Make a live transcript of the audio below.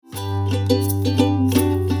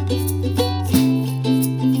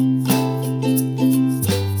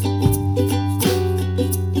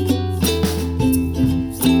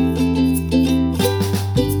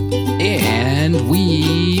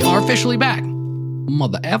Officially back.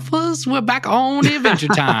 Mother effers, we're back on Adventure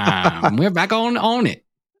Time. We're back on it.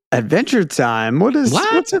 Adventure Time?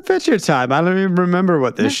 What's Adventure Time? I don't even remember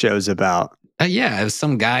what this show's about. Yeah, it was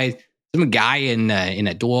some guy in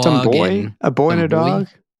a dog. Some boy? A boy and a dog?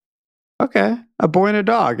 Okay. A boy and a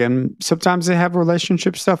dog. And sometimes they have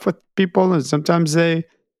relationship stuff with people, and sometimes they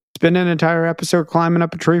spend an entire episode climbing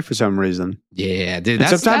up a tree for some reason. Yeah, dude.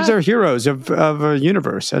 Sometimes they're heroes of a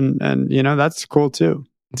universe, and you know, that's cool too.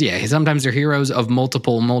 Yeah, sometimes they're heroes of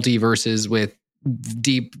multiple multiverses with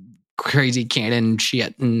deep, crazy canon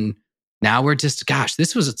shit. And now we're just, gosh,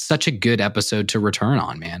 this was such a good episode to return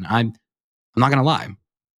on, man. I'm not going to lie.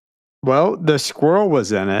 Well, the squirrel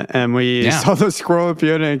was in it, and we saw the squirrel and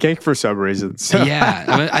Fiona and Cake for some reason. So.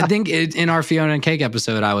 Yeah, I think in our Fiona and Cake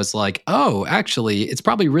episode, I was like, oh, actually, it's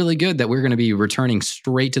probably really good that we're going to be returning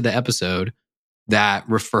straight to the episode that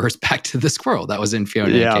refers back to the squirrel that was in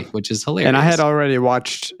Fiona and Cake, which is hilarious. And I had already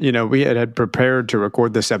watched, you know, we had prepared to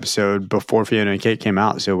record this episode before Fiona and Cake came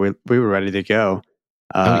out, so we were ready to go.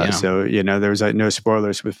 So, you know, there was like no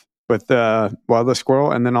spoilers with the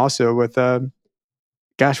squirrel, and then also with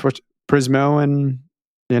Prismo and,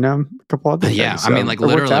 you know, a couple other things. Yeah, So I mean, like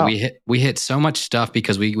literally we hit so much stuff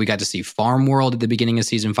because we got to see Farm World at the beginning of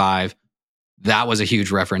season 5. That was a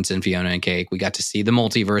huge reference in Fiona and Cake. We got to see the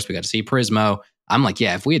multiverse. We got to see Prismo. I'm like,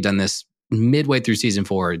 yeah, if we had done this midway through season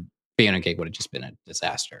 4, Fiona and Cake would have just been a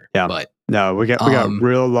disaster. Yeah, but no, we got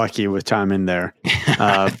real lucky with time in there.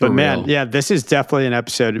 But man, yeah, this is definitely an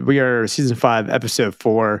episode. We are season 5, episode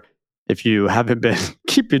 4. If you haven't been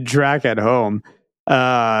keeping track at home,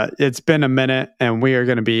 it's been a minute, and we are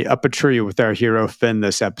going to be up a tree with our hero Finn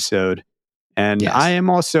this episode. And I am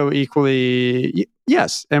also equally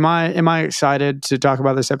yes. Am I excited to talk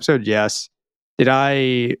about this episode? Yes. Did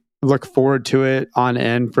I look forward to it on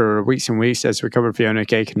end for weeks and weeks as we cover Fiona and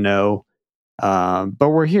Cake? No. But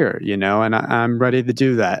we're here, you know, and I'm ready to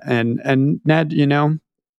do that. And Ned, you know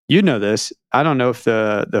this. I don't know if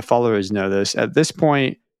the followers know this. At this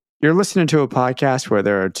point, you're listening to a podcast where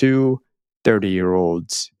there are two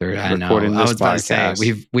 30-year-olds recording this podcast. About to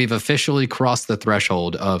say, we've officially crossed the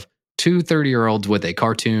threshold of two 30-year-olds with a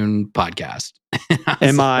cartoon podcast.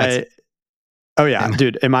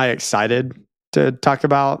 Dude, am I excited to talk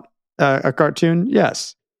about a cartoon?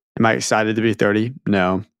 Yes. Am I excited to be 30?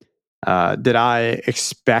 No. Did I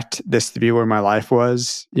expect this to be where my life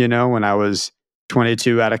was, you know, when I was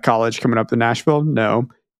 22 out of college coming up to Nashville? No.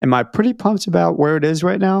 Am I pretty pumped about where it is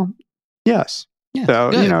right now? Yes. Yeah,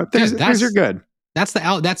 so, good. You know, things are good. That's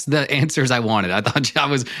the answers I wanted. I thought I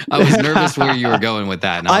was nervous where you were going with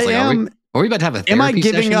that. And I was are we about to have a therapy Am I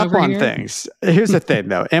giving up on here? things? Here's the thing,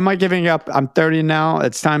 though. Am I giving up? I'm 30 now.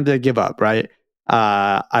 It's time to give up, right?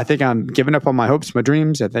 I think I'm giving up on my hopes, my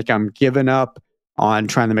dreams. I think I'm giving up on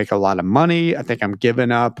trying to make a lot of money. I think I'm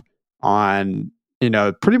giving up on, you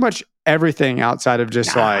know, pretty much everything outside of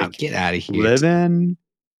just get out of here. Living.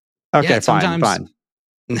 Okay, fine.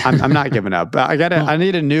 I'm not giving up. I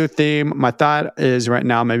need a new theme. My thought is right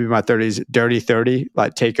now, maybe my 30s, dirty 30,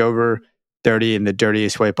 like take over 30 in the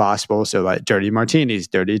dirtiest way possible. So like dirty martinis,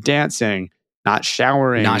 dirty dancing, not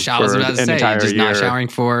showering. I was about to say, just not showering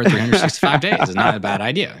for 365 days is not a bad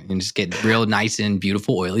idea. You can just get real nice and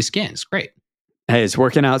beautiful oily skin. It's great. Hey, it's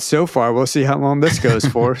working out so far. We'll see how long this goes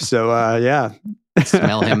for. So yeah.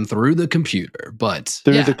 Smell him through the computer,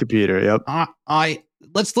 the computer. Yep.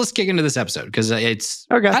 Let's kick into this episode because it's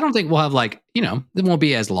okay. I don't think we'll have it won't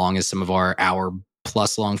be as long as some of our hour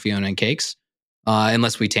plus long Fiona and Cakes,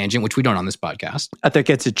 unless we tangent, which we don't on this podcast. I think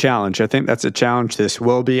it's a challenge. I think that's a challenge this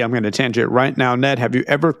will be. I'm going to tangent right now. Ned, have you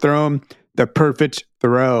ever thrown the perfect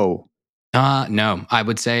throw? No, I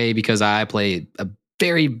would say because I play a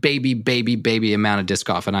very baby amount of disc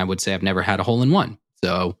golf, and I would say I've never had a hole in one.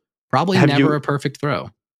 So probably never a perfect throw.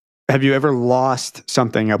 Have you ever lost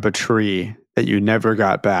something up a tree that you never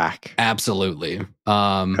got back? Absolutely.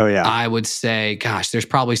 I would say, gosh, there's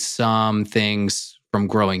probably some things from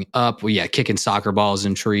growing up. Well, yeah, kicking soccer balls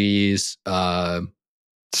in trees.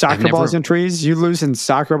 Soccer balls in trees? You losing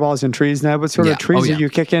soccer balls in trees now? What sort of trees are you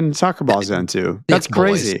kicking soccer balls into? That's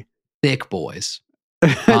crazy. Thick boys.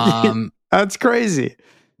 That's crazy.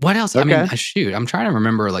 What else? Okay. I mean, shoot, I'm trying to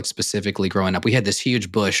remember specifically growing up. We had this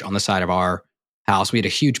huge bush on the side of our house. We had a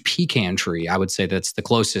huge pecan tree. I would say that's the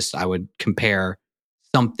closest I would compare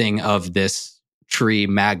something of this tree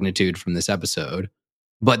magnitude from this episode.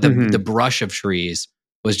 But the brush of trees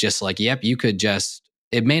was just yep, you could just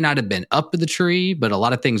it may not have been up the tree, but a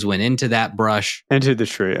lot of things went into that brush. Into the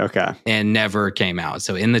tree, okay. And never came out.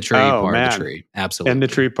 So in the tree, part of the tree. Absolutely. In the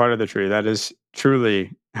tree, part of the tree. That is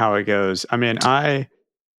truly how it goes. I mean, I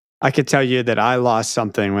could tell you that I lost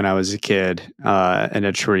something when I was a kid in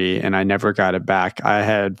a tree, and I never got it back. I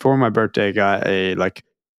had, for my birthday, got a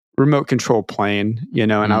remote control plane,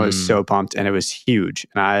 and I was so pumped, and it was huge.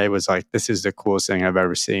 And I was like, this is the coolest thing I've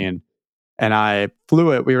ever seen. And I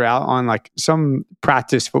flew it. We were out on some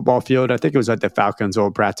practice football field. I think it was the Falcons'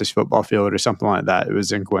 old practice football field or something like that. It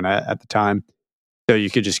was in Gwinnett at the time. So you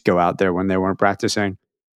could just go out there when they weren't practicing.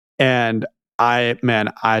 And I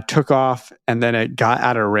took off, and then it got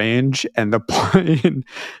out of range, and the plane,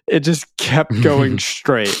 it just kept going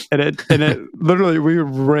straight. And it literally, we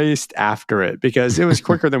raced after it because it was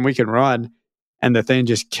quicker than we could run. And the thing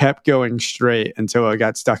just kept going straight until it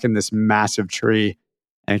got stuck in this massive tree.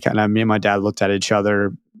 And kind of me and my dad looked at each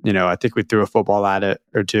other. I think we threw a football at it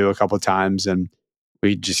or two a couple of times, and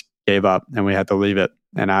we just gave up and we had to leave it.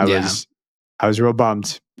 And I was real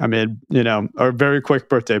bummed. I mean, a very quick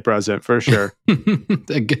birthday present for sure.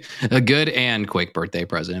 a good and quick birthday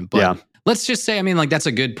present. But let's just say, I mean, that's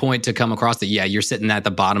a good point to come across that. Yeah, you're sitting at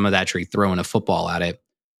the bottom of that tree throwing a football at it.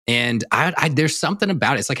 And there's something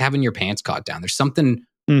about it. It's like having your pants caught down. There's something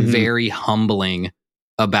very humbling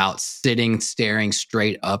about staring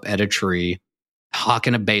straight up at a tree,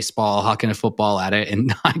 hawking a football at it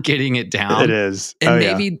and not getting it down. It is.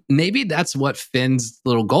 And maybe that's what Finn's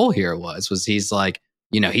little goal here was he's like,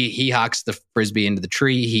 he hawks the Frisbee into the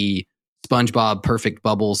tree. He SpongeBob perfect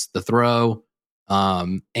bubbles the throw.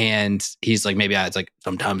 And he's like, it's like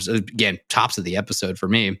sometimes, again, tops of the episode for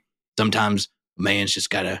me, sometimes a man's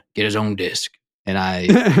just got to get his own disc.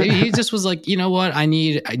 And he just was like, you know what? I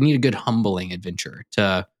need a good humbling adventure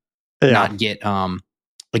to not get,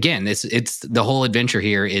 again, it's the whole adventure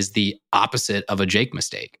here is the opposite of a Jake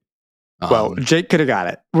mistake. Well, Jake could have got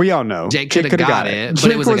it. We all know. Jake could have got it, but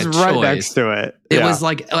Jake it was like a right choice. Next to it. It was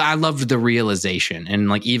like, I loved the realization.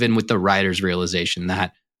 And even with the writer's realization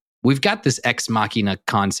that we've got this ex machina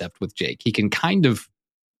concept with Jake. He can kind of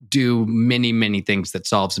do many, many things that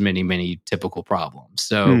solves many, many typical problems.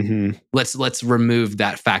 So let's remove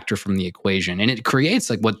that factor from the equation. And it creates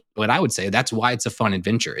what I would say, that's why it's a fun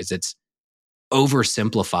adventure, is it's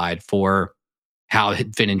oversimplified for how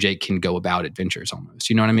Finn and Jake can go about adventures almost.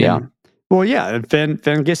 You know what I mean? Yeah. Well, yeah. Finn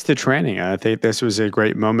gets the training. I think this was a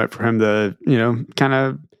great moment for him to, kind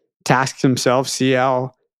of task himself, see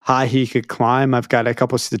how high he could climb. I've got a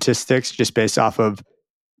couple statistics just based off of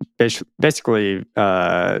basically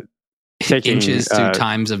taking inches to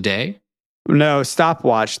times of day. No,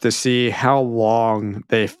 stopwatch to see how long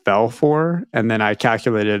they fell for, and then I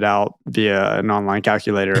calculated out via an online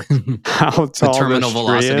calculator how tall the terminal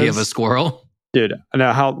velocity is. Of a squirrel. Dude, no,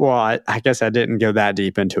 I guess I didn't go that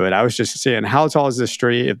deep into it. I was just saying, how tall is this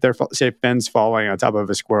tree? If they're, say, Finn's falling on top of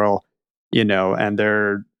a squirrel, and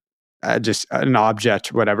they're just an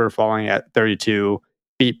object, whatever, falling at 32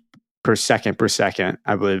 feet per second,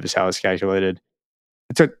 I believe is how it's calculated.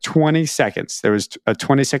 It took 20 seconds. There was a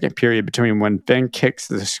 20-second period between when Finn kicks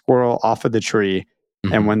the squirrel off of the tree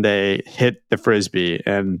and when they hit the Frisbee.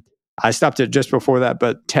 And I stopped it just before that,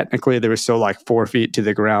 but technically there was still 4 feet to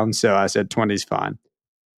the ground. So I said 20 is fine.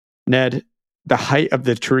 Ned, the height of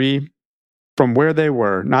the tree from where they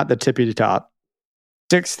were, not the tippy top,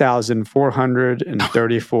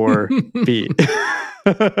 6,434 feet.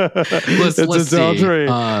 Let's see. Tree.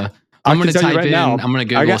 I'm going to type right in. Now, I'm going to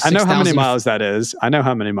Google. I know how many miles that is. I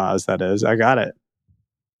got it.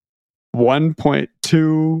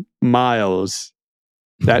 1.2 miles.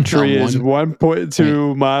 That tree is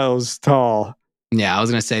 1.2 miles tall. Yeah, I was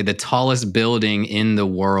going to say the tallest building in the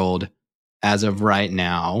world as of right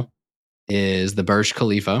now is the Burj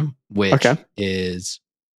Khalifa, which is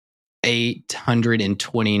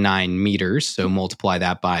 829 meters. So multiply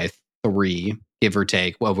that by 3, give or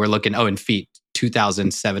take. Well, we're looking, in feet,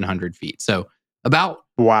 2,700 feet. So about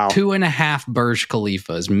 2.5 Burj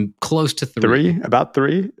Khalifas, close to 3. About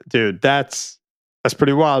 3? Dude, that's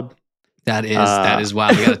pretty wild. That is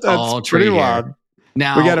wild. We got a tall tree pretty here. Wild.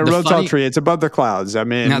 Now, we got a real tall tree. It's above the clouds. I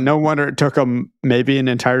mean, no wonder it took them maybe an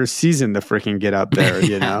entire season to freaking get up there,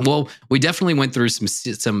 Well, we definitely went through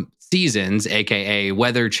some seasons, aka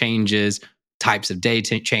weather changes, types of day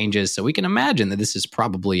changes. So we can imagine that this is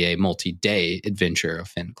probably a multi-day adventure of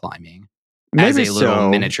Finn climbing as a little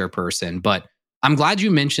miniature person. But I'm glad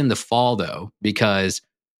you mentioned the fall, though, because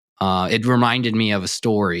it reminded me of a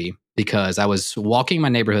story. Because I was walking my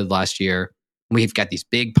neighborhood last year. We've got these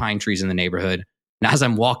big pine trees in the neighborhood. And as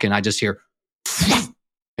I'm walking, I just hear,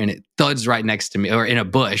 and it thuds right next to me or in a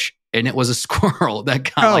bush. And it was a squirrel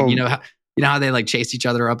that got you know how they like chase each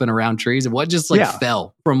other up and around trees? And what just like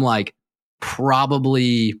fell from like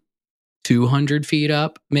probably 200 feet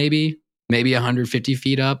up, maybe 150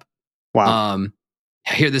 feet up. Wow.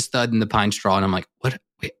 I hear this thud in the pine straw and I'm like, what?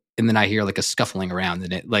 Wait. And then I hear like a scuffling around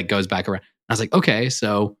and it like goes back around. I was like, okay,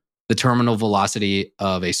 so the terminal velocity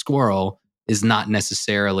of a squirrel is not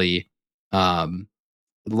necessarily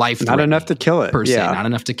life not enough to kill it per se, not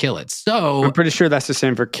enough to kill it. So I'm pretty sure that's the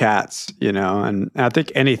same for cats, you know, and I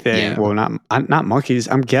think anything, well, not monkeys.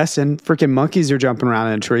 I'm guessing freaking monkeys are jumping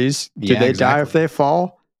around in trees. Do they die if they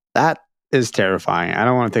fall? That is terrifying. I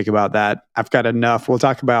don't want to think about that. I've got enough. We'll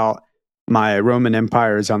talk about my Roman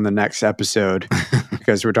empires on the next episode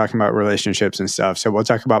because we're talking about relationships and stuff. So we'll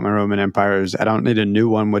talk about my Roman empires. I don't need a new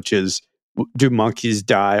one, which is, do monkeys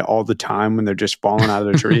die all the time when they're just falling out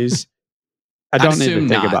of the trees? I don't need to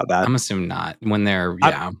think about that. I'm assuming not when they're,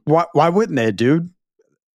 why wouldn't they, dude?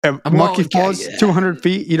 A monkey falls 200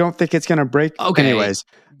 feet. You don't think it's going to break? Okay. Anyways,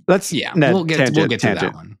 let's, we'll get to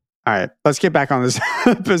that one. All right, let's get back on this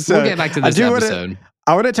episode. We'll get back to this episode.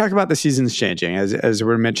 I want to talk about the seasons changing as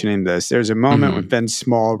we're mentioning this. There's a moment when Finn's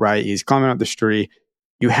small, right? He's climbing up the tree.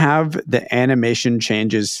 You have the animation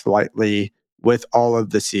changes slightly with all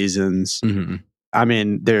of the seasons. Mm-hmm. I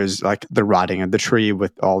mean, there's like the rotting of the tree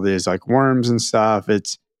with all these like worms and stuff.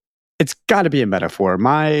 It's got to be a metaphor.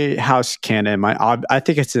 My house canon, I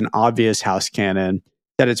think it's an obvious house canon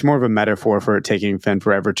that it's more of a metaphor for it taking Finn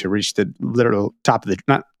forever to reach the literal top of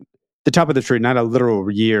the top of the tree, not a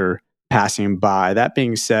literal year passing by. That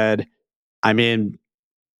being said, I mean,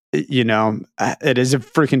 you know, it is a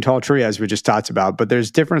freaking tall tree as we just talked about, but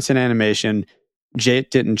there's difference in animation. Jake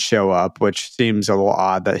didn't show up, which seems a little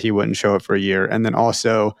odd that he wouldn't show up for a year. And then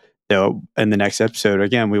also, you know, in the next episode,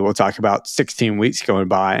 again, we will talk about 16 weeks going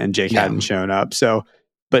by and Jake hadn't shown up. So,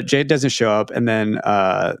 but Jake doesn't show up. And then,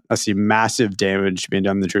 let's see, massive damage being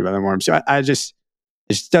done to the tree by the worm. So it just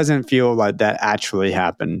doesn't feel like that actually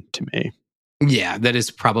happened to me. Yeah, that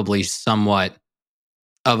is probably somewhat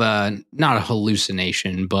of not a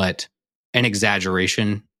hallucination, but an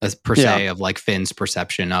exaggeration per se of like Finn's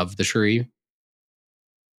perception of the tree.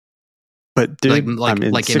 But dude, like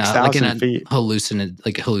in a feet.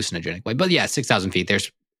 hallucinogenic way. But yeah, 6,000 feet. He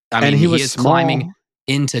is climbing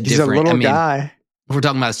into He's different. A little guy. If we're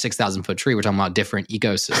talking about a 6,000 foot tree, we're talking about different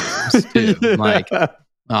ecosystems too. Like,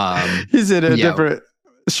 he's in a different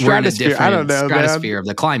stratosphere. I don't know, stratosphere of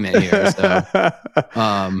the climate here. So,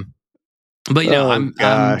 but you know,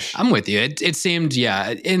 I'm with you. It seemed,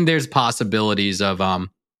 and there's possibilities of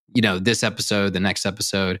you know, this episode, the next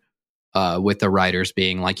episode. With the writers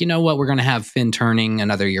being like, you know what, we're going to have Finn turning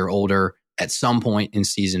another year older at some point in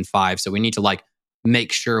season 5. So we need to like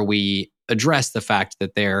make sure we address the fact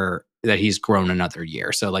that he's grown another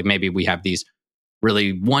year. So like maybe we have these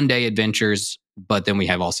really one-day adventures, but then we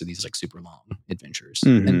have also these like super long adventures.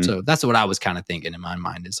 Mm-hmm. And so that's what I was kind of thinking in my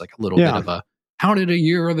mind is like a little bit of how did a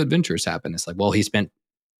year of adventures happen? It's like, well, he spent,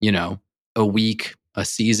 you know, a week, a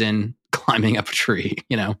season climbing up a tree,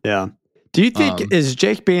 you know? Yeah. Do you think, is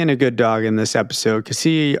Jake being a good dog in this episode? Because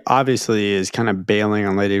he obviously is kind of bailing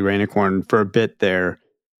on Lady Rainicorn for a bit there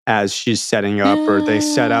as she's setting up, or they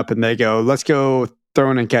set up and they go, let's go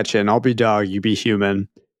throwing and catching. I'll be dog, you be human.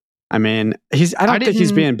 I mean, I don't think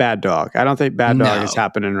he's being bad dog. I don't think bad dog is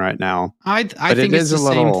happening right now. I think it's the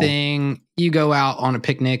same thing. You go out on a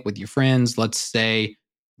picnic with your friends, let's say,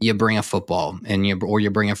 you bring a football or you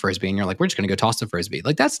bring a frisbee and you're like, we're just going to go toss the frisbee.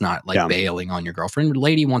 Like, that's not like bailing on your girlfriend.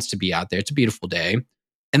 Lady wants to be out there. It's a beautiful day.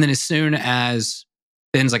 And then as soon as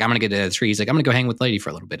Ben's like, I'm going to get to the tree, he's like, I'm going to go hang with Lady for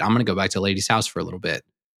a little bit. I'm going to go back to Lady's house for a little bit.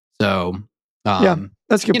 So,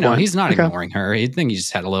 that's a good point. He's not ignoring her. I think he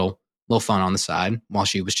just had a little fun on the side while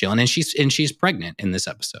she was chilling. And she's pregnant in this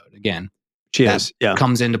episode. Again, she is. Yeah.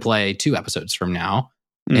 Comes into play 2 episodes from now.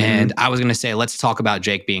 Mm-hmm. And I was going to say, let's talk about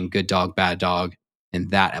Jake being good dog, bad dog in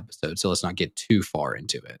that episode, so let's not get too far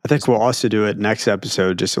into it. I think we'll also do it next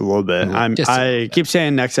episode just a little bit. I keep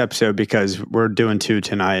saying next episode because we're doing 2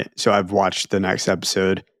 tonight, so I've watched the next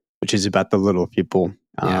episode, which is about the little people.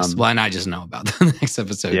 Yes, well, and I just know about the next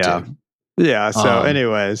episode too. Yeah. So,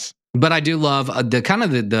 anyways, but I do love the kind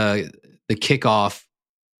of the kickoff,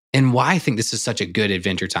 and why I think this is such a good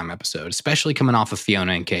Adventure Time episode, especially coming off of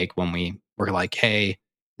Fiona and Cake when we were like, hey,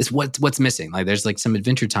 this what's missing? Like, there's like some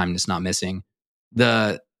Adventure Time that's not missing.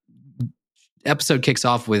 The episode kicks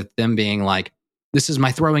off with them being like, this is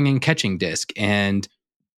my throwing and catching disc. And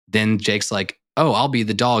then Jake's like, oh, I'll be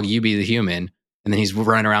the dog, you be the human. And then he's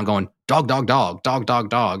running around going, dog, dog, dog, dog, dog,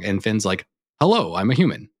 dog. And Finn's like, hello, I'm a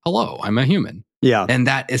human. Hello, I'm a human. Yeah. And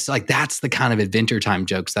that's the kind of Adventure Time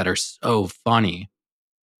jokes that are so funny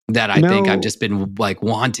that I think I've just been like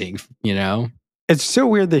wanting, you know? It's so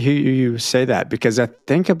weird to hear you say that, because I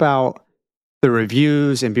think about the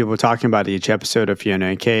reviews and people talking about each episode of Fiona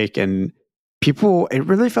and Cake, and it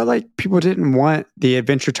really felt like people didn't want the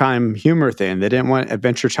Adventure Time humor thing. They didn't want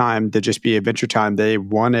Adventure Time to just be Adventure Time. They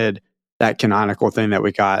wanted that canonical thing that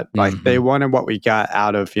we got. Like they wanted what we got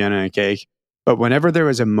out of Fiona and Cake. But whenever there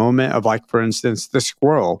was a moment of, like, for instance, the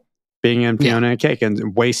squirrel being in Fiona and Cake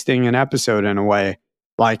and wasting an episode in a way,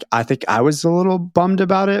 like, I think I was a little bummed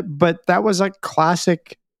about it, but that was like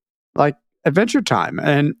classic, like, Adventure Time.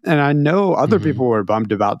 And I know other people were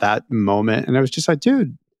bummed about that moment. And I was just like,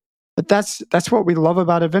 dude, but that's what we love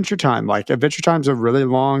about Adventure Time. Like, Adventure Time's a really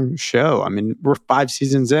long show. I mean, we're 5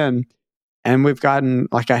 seasons in, and we've gotten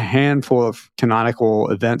like a handful of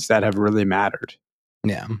canonical events that have really mattered.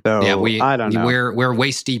 Yeah. So I don't know. We're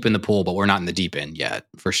waist deep in the pool, but we're not in the deep end yet,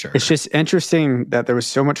 for sure. It's just interesting that there was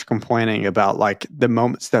so much complaining about, like, the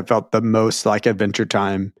moments that felt the most like Adventure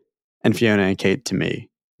Time and Fiona and Cake to me.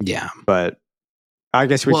 Yeah. But I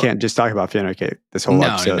guess we can't just talk about Fiona and Cake this whole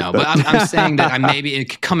episode. No. But I'm saying that I'm maybe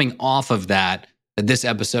coming off of that this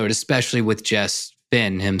episode, especially with just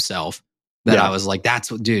Finn himself, that I was like,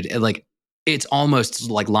 that's what, dude, like, it's almost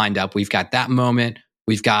like lined up. We've got that moment.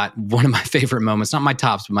 We've got one of my favorite moments, not my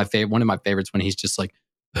tops, but one of my favorites, when he's just like,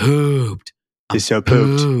 pooped. He's so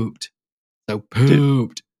pooped. So pooped.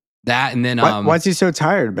 Dude, that, and then... why is he so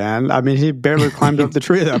tired, man? I mean, he barely climbed up the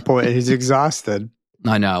tree at that point. He's exhausted.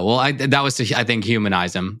 I know. Well, that was to, I think,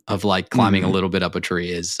 humanize him, of like climbing a little bit up a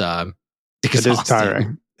tree is exhausting. It is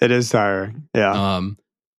tiring. It is tiring. Yeah.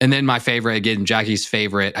 And then my favorite, again, Jackie's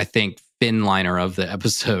favorite, I think, Finn liner of the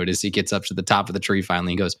episode is he gets up to the top of the tree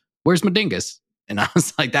finally and goes, "Where's my dingus?" And I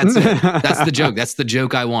was like, that's it. That's the joke. That's the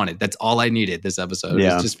joke I wanted. That's all I needed this episode.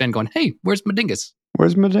 Yeah. It's just Finn going, "Hey, where's my dingus?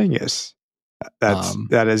 Where's my dingus?"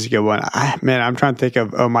 That is a good one. I'm trying to think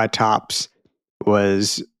of my tops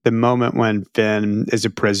was the moment when Finn is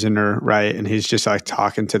a prisoner, right? And he's just like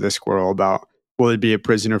talking to the squirrel about, will he be a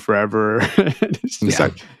prisoner forever? It's just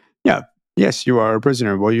like, yes, you are a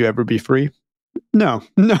prisoner. Will you ever be free? No,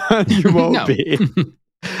 you won't be.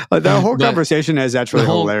 Like, the whole conversation is actually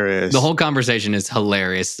hilarious. The whole conversation is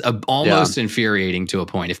hilarious, almost infuriating to a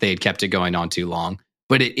point if they had kept it going on too long.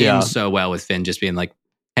 But it ends so well with Finn just being like,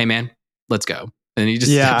 "Hey, man, let's go." And he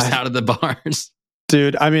just steps out of the bars.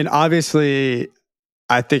 Dude, I mean, obviously,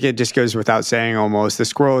 I think it just goes without saying almost. The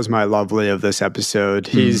squirrel is my lovely of this episode.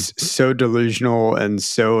 He's so delusional and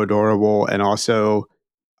so adorable and also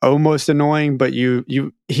almost annoying, but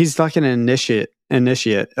he's like an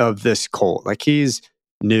initiate of this cult. Like, he's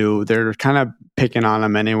new. They're kind of picking on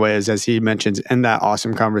him anyways, as he mentions in that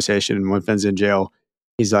awesome conversation when Finn's in jail.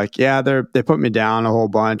 He's like, yeah, they put me down a whole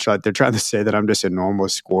bunch. Like, they're trying to say that I'm just a normal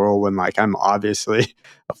squirrel when, like, I'm obviously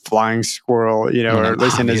a flying squirrel, or at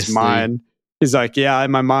least in his mind. He's like, yeah, in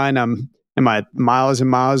my mind, am I miles and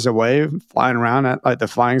miles away flying around at like the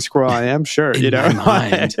flying squirrel I am? Sure, in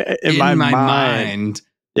my mind.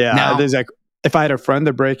 Yeah, now, there's like, if I had a friend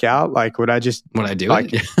to break out, like, would I do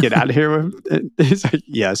like, it? Get out of here? He's like,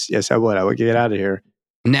 yes, I would. I would get out of here.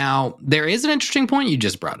 Now, there is an interesting point you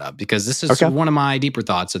just brought up, because this is one of my deeper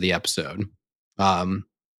thoughts of the episode,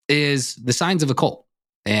 is the signs of a cult.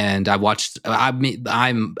 And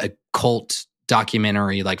I'm a cult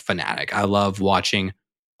documentary like fanatic. I love watching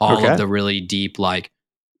all of the really deep, like,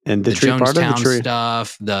 and the Jonestown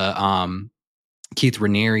stuff, the Keith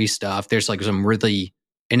Raniere stuff. There's like some really,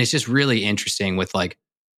 and it's just really interesting with like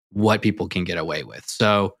what people can get away with.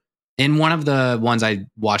 So in one of the ones I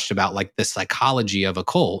watched about like the psychology of a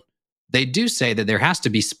cult, they do say that there has to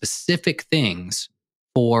be specific things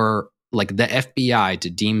for like the FBI to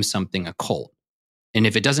deem something a cult. And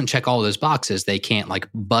if it doesn't check all those boxes, they can't like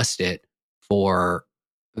bust it for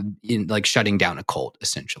like shutting down a cult,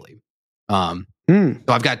 essentially. So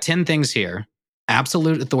I've got 10 things here.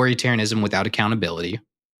 Absolute authoritarianism without accountability.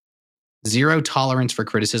 Zero tolerance for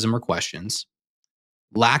criticism or questions.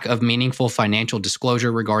 Lack of meaningful financial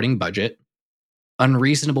disclosure regarding budget.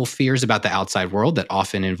 Unreasonable fears about the outside world that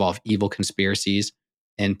often involve evil conspiracies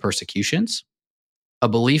and persecutions. A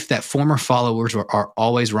belief that former followers are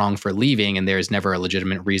always wrong for leaving and there is never a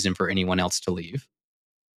legitimate reason for anyone else to leave.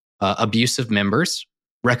 Abuse of members.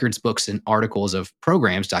 Records, books, and articles of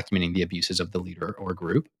programs documenting the abuses of the leader or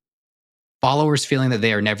group. Followers feeling that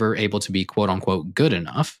they are never able to be quote-unquote good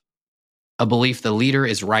enough. A belief the leader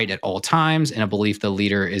is right at all times, and a belief the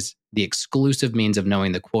leader is the exclusive means of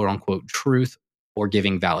knowing the quote-unquote truth or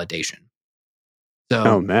giving validation.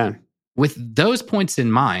 So, with those points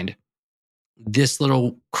in mind, this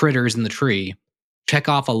little critters in the tree check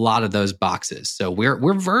off a lot of those boxes. So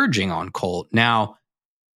we're verging on cult. Now,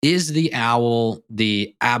 is the owl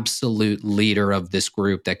the absolute leader of this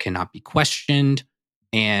group that cannot be questioned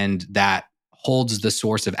and that holds the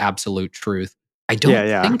source of absolute truth? I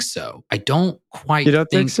don't think so. I don't quite You don't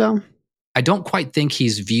think so? I don't quite think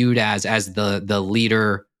he's viewed as the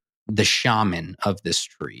leader, the shaman of this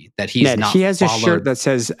tree. That he's Ned, not. He has a shirt that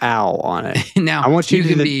says "owl" on it. Now I want you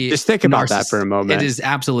to be just think about that for a moment. It is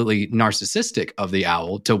absolutely narcissistic of the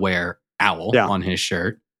owl to wear owl on his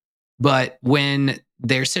shirt. But when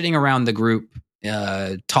they're sitting around the group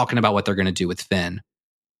talking about what they're going to do with Finn,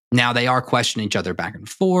 now they are questioning each other back and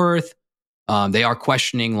forth. They are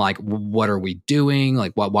questioning, like, what are we doing?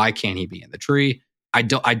 Like, why can't he be in the tree? I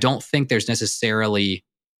don't think there's necessarily.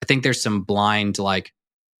 I think there's some blind, like,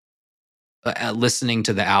 listening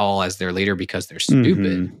to the owl as their leader because they're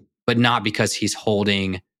stupid, but not because he's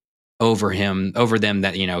holding over them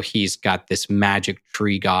that, he's got this magic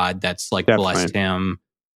tree god that's like blessed him.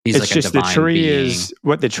 He's it's like just a divine the tree being. Is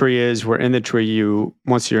what the tree is. We're in the tree.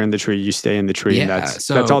 Once you're in the tree, you stay in the tree. Yeah, and that's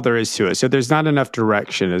all there is to it. So there's not enough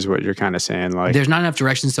direction, is what you're kind of saying. Like, there's not enough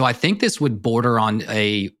direction. So I think this would border on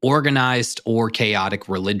a organized or chaotic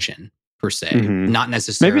religion per se, not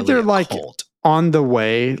necessarily. Maybe they're like cult. On the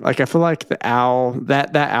way. Like, I feel like the owl,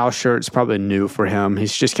 that owl shirt's probably new for him.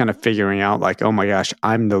 He's just kind of figuring out, like, oh my gosh,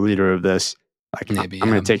 I'm the leader of this. Like, maybe I'm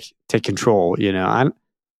going to take control.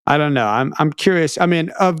 I don't know. I'm curious. I mean,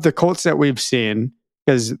 of the cults that we've seen,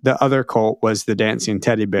 because the other cult was the dancing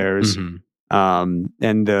teddy bears, and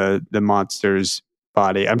the monster's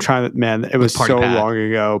body. I'm trying to, man, it was so long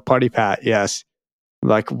ago. Party Pat, yes.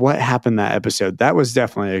 Like, what happened that episode? That was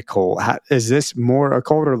definitely a cult. Is this more a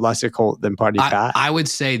cult or less a cult than Party Pat? I would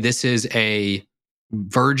say this is a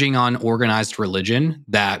verging on organized religion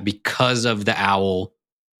that, because of the owl,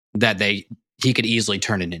 that he could easily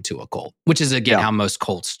turn it into a cult, which is, again, how most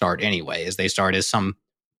cults start anyway, is they start as some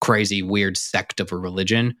crazy, weird sect of a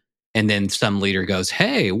religion. And then some leader goes,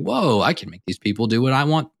 hey, whoa, I can make these people do what I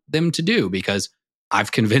want them to do because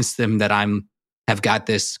I've convinced them that have got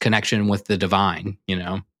this connection with the divine,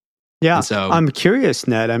 Yeah. And so I'm curious,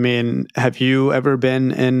 Ned. I mean, have you ever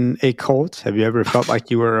been in a cult? Have you ever felt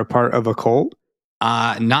like you were a part of a cult?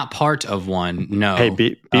 Not part of one, no. Hey,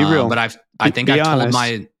 be real. But I think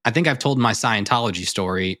I've told my Scientology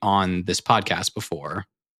story on this podcast before.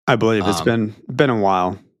 I believe it's been a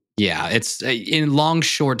while. Yeah, it's in long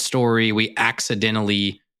short story. We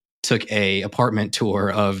accidentally took a apartment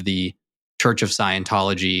tour of the Church of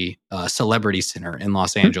Scientology Celebrity Center in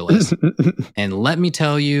Los Angeles, and let me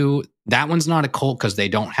tell you, that one's not a cult because they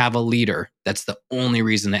don't have a leader. That's the only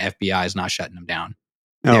reason the FBI is not shutting them down.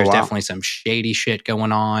 There's definitely some shady shit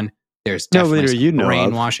going on. There's definitely some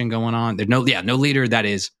brainwashing going on. There's no leader that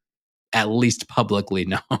is at least publicly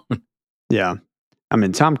known. Yeah. I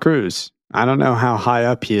mean, Tom Cruise, I don't know how high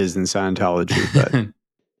up he is in Scientology, but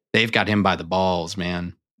they've got him by the balls,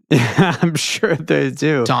 man. Yeah, I'm sure they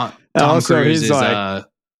do. Tom also, Cruise he's is like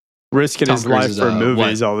risking his life for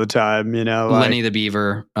movies all the time, Lenny the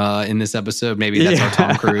Beaver in this episode. Maybe that's our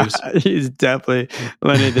Tom Cruise. He's definitely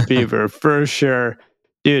Lenny the Beaver for sure.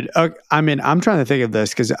 Dude, I mean, I'm trying to think of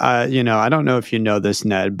this because, I don't know if you know this,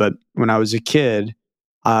 Ned, but when I was a kid,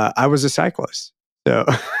 I was a cyclist. So,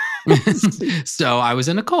 so I was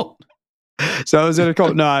in a cult. So I was in a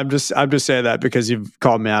cult. No, I'm just saying that because you've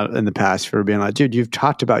called me out in the past for being like, dude, you've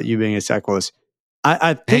talked about you being a cyclist.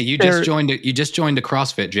 I think hey, you just joined a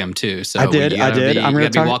CrossFit gym too. So I did. I'm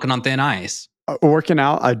going to be walking on thin ice. Working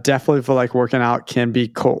out, I definitely feel like working out can be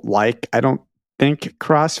cult-like. I don't think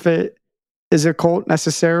CrossFit is a cult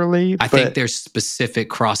necessarily. I think there's specific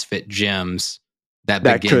CrossFit gyms that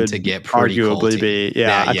begin to get pretty arguably culty. Be.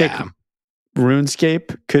 Yeah, I think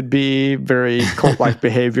RuneScape could be very cult-like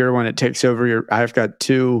behavior when it takes over I've got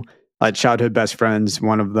two childhood best friends.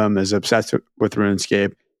 One of them is obsessed with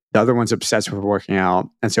RuneScape. The other one's obsessed with working out.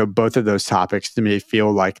 And so both of those topics to me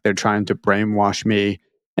feel like they're trying to brainwash me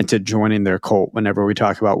into joining their cult whenever we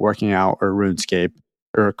talk about working out or RuneScape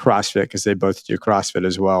or CrossFit, because they both do CrossFit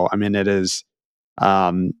as well. I mean, it is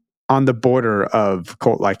on the border of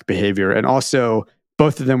cult-like behavior. And also,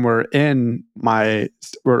 both of them were on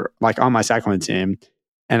my cycling team.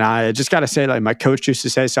 And I just got to say, my coach used to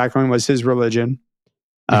say cycling was his religion.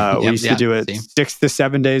 We used to do it 6 to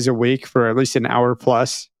 7 days a week for at least an hour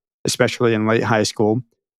plus, especially in late high school.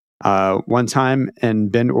 One time in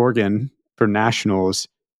Bend, Oregon for nationals,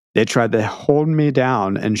 they tried to hold me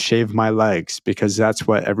down and shave my legs because that's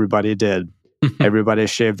what everybody did. Everybody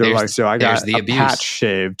shaved their legs. So I got a patch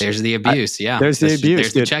shaved. There's the abuse. There's the abuse.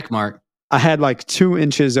 There's the check mark. I had 2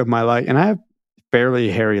 inches of my leg, and I have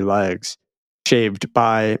fairly hairy legs, shaved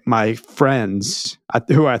by my friends,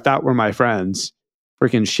 who I thought were my friends,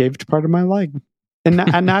 freaking shaved part of my leg.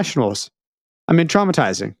 at nationals. I mean,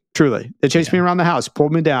 traumatizing, truly. They chased me around the house,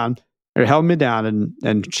 pulled me down, or held me down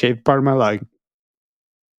and shaved part of my leg.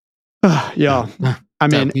 Yeah. I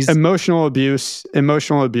mean, emotional abuse.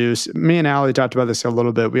 Me and Allie talked about this a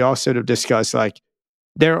little bit. We also discussed, like,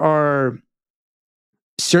 there are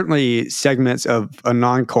certainly segments of a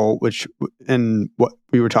non-cult, which, and what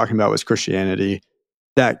we were talking about was Christianity,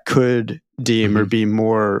 that could deem or be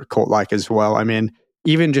more cult-like as well. I mean,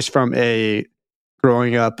 even just from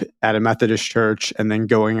growing up at a Methodist church and then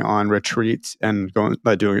going on retreats and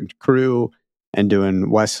doing Crew and doing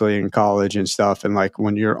Wesleyan college and stuff. And like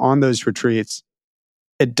when you're on those retreats,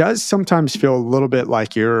 it does sometimes feel a little bit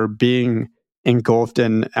like you're being engulfed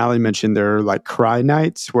in, Allie mentioned there are like cry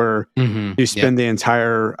nights where you spend the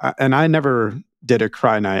entire, and I never did a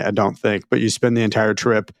cry night, I don't think, but you spend the entire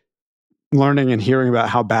trip learning and hearing about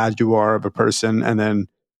how bad you are of a person. And then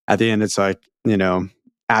at the end, it's like,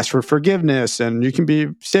 ask for forgiveness and you can be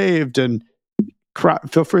saved and cry,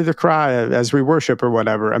 feel free to cry as we worship or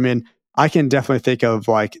whatever. I mean, I can definitely think of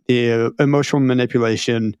like the emotional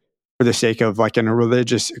manipulation for the sake of like in a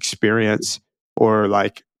religious experience, or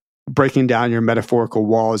like breaking down your metaphorical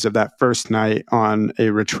walls of that first night on a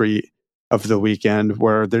retreat of the weekend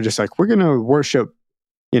where they're just like, we're going to worship,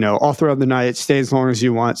 all throughout the night, stay as long as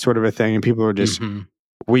you want, sort of a thing. And people are just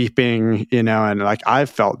weeping, and like I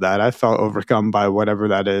felt that. I felt overcome by whatever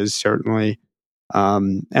that is, certainly.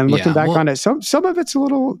 And looking back on it, some of it's a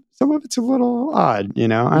little odd, I don't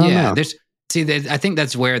know. I think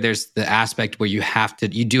that's where there's the aspect where you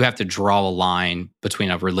do have to draw a line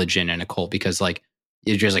between a religion and a cult, because like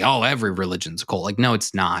you're just like, oh, every religion's a cult. Like, no,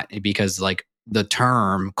 it's not, because like the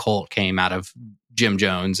term cult came out of Jim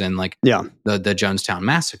Jones and like the Jonestown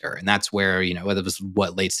Massacre, and that's where it was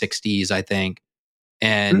late 60s, I think.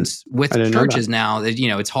 And with churches now,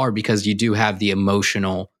 it's hard because you do have the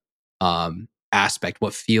emotional aspect,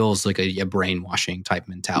 what feels like a brainwashing type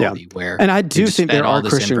mentality where, and I do think there are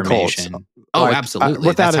Christian cults. Oh, absolutely.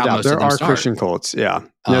 Without a doubt, there are Christian cults. Yeah,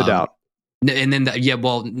 no doubt. And then,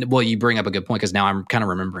 well, you bring up a good point, because now I'm kind of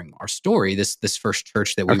remembering our story. This first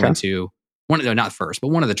church that we went to, not first, but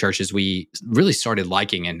one of the churches we really started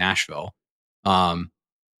liking in Nashville.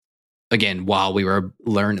 Again, while we were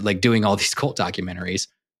doing all these cult documentaries,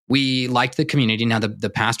 we liked the community. Now, the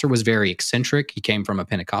pastor was very eccentric. He came from a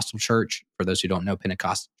Pentecostal church. For those who don't know,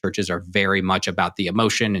 Pentecostal churches are very much about the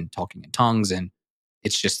emotion and talking in tongues, and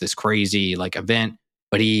it's just this crazy like event.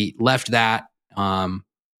 But he left that.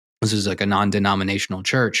 This is like a non-denominational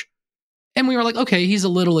church, and we were like, okay, he's a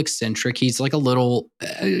little eccentric. He's like a little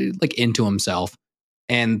like into himself.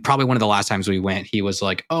 And probably one of the last times we went, he was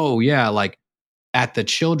like, oh yeah, like at the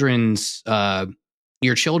children's,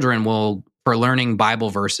 your children will, for learning Bible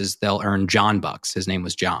verses, they'll earn John bucks. His name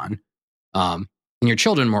was John. And your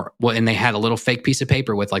children and they had a little fake piece of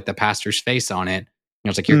paper with like the pastor's face on it. And it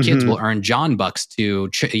was like, your kids will earn John bucks to,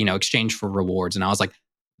 exchange for rewards. And I was like,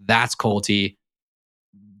 that's culty.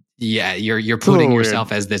 Yeah, you're putting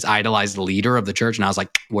yourself as this idolized leader of the church. And I was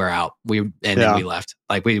like, we're out. Then we left.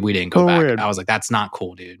 Like we didn't go back. Weird. I was like, that's not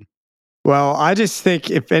cool, dude. Well, I just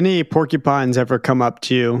think if any porcupines ever come up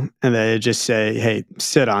to you and they just say, hey,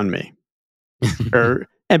 sit on me.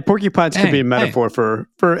 And porcupines could be a metaphor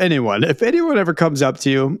for anyone. If anyone ever comes up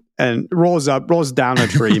to you and rolls down a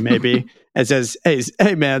tree maybe and says,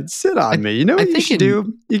 hey man, sit on me. You know what you should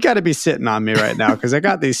do? You got to be sitting on me right now, because I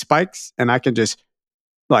got these spikes and I can just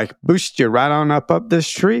like boost you right on up this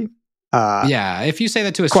tree. If you say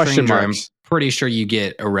that to a stranger, I'm pretty sure you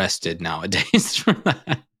get arrested nowadays for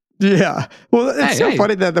that. Yeah. Well, it's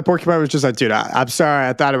funny that the porcupine was just like, dude, I'm sorry.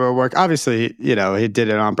 I thought it would work. Obviously, he did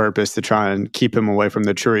it on purpose to try and keep him away from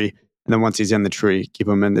the tree. And then once he's in the tree, keep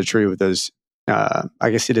him in the tree with those.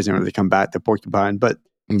 I guess he doesn't really come back, the porcupine. But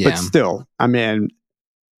still, I mean,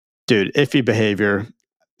 dude, iffy behavior.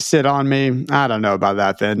 Sit on me. I don't know about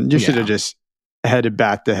that then. You should have just headed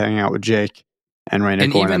back to hang out with Jake and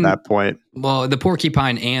Raina Coyne at that point. Well, the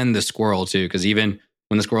porcupine and the squirrel too, because even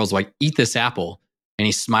when the squirrel's like, eat this apple, and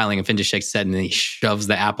he's smiling, and Finn just shakes his head and then he shoves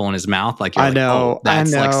the apple in his mouth. Like, you're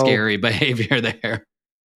that's like scary behavior there.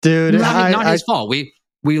 Dude, not his fault. We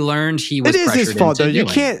learned he was pressured. It is his fault though.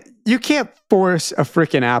 You can't force a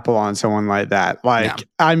freaking apple on someone like that. Like,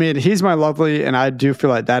 I mean, he's my lovely, and I do feel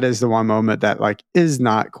like that is the one moment that like is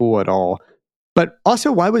not cool at all. But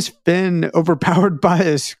also, why was Finn overpowered by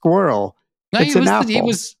a squirrel? No, he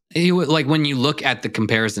was like, when you look at the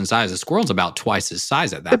comparison size, the squirrel's about twice his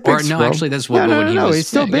size at that. Or no, actually, that's what when he was. He's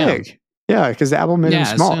still big. Yeah, because the apple made him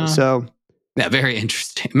small. So yeah, very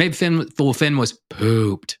interesting. Maybe Finn was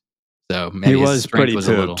pooped. So maybe he was pretty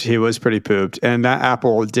pooped. He was pretty pooped, and that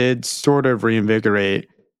apple did sort of reinvigorate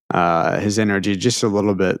his energy just a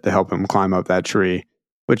little bit to help him climb up that tree.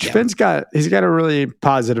 Which Finn's he's got a really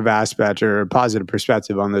positive aspect or a positive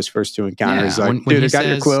perspective on those first two encounters. Yeah, like, dude, I got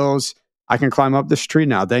your quills. I can climb up this tree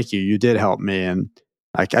now. Thank you. You did help me. And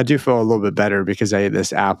like, I do feel a little bit better because I ate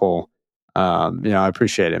this apple. I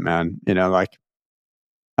appreciate it, man. Like,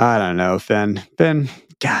 I don't know, Finn,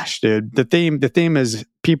 gosh, dude, the theme is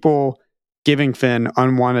people giving Finn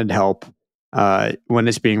unwanted help, when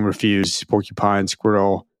it's being refused, Porcupine,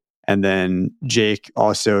 Squirrel, and then Jake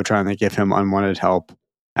also trying to give him unwanted help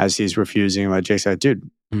as he's refusing. Like Jake said, dude,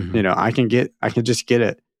 I can just get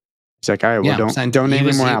it. It's like, all right, well, don't need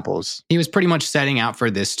any more apples. He was pretty much setting out for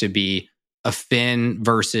this to be a Finn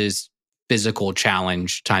versus physical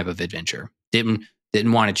challenge type of adventure. Didn't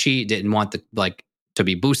want to cheat. Didn't want to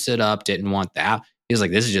be boosted up. Didn't want that. He was like,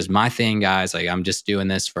 this is just my thing, guys. Like, I'm just doing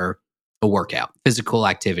this for a workout, physical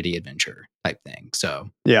activity adventure type thing. So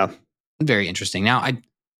yeah, very interesting. Now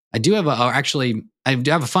I do have a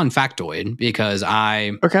fun factoid because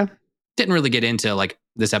I didn't really get into like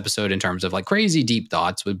this episode in terms of like crazy deep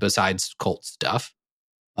thoughts besides cult stuff.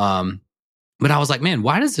 But I was like, man,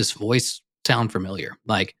 why does this voice sound familiar?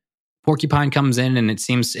 Like Porcupine comes in and it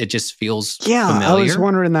just feels familiar. I was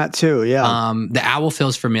wondering that too. Yeah. The owl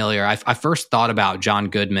feels familiar. I first thought about John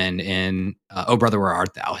Goodman in Oh Brother Where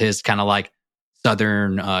Art Thou, his kind of like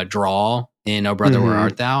Southern drawl in Oh Brother Where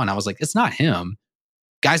Art Thou. And I was like, it's not him.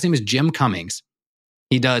 Guy's name is Jim Cummings.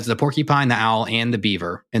 He does the porcupine, the owl, and the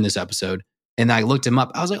beaver in this episode. And I looked him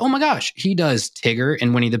up. I was like, oh my gosh, he does Tigger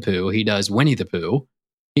and Winnie the Pooh. He does Winnie the Pooh.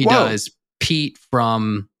 He does Pete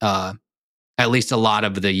from at least a lot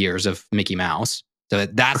of the years of Mickey Mouse. So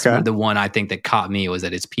that's the one I think that caught me, was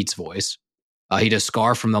that it's Pete's voice. He does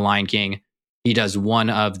Scar from The Lion King. He does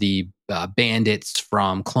one of the bandits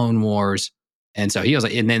from Clone Wars. And so he was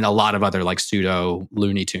like, and then a lot of other like pseudo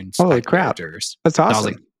Looney Tunes characters. That's awesome. So I was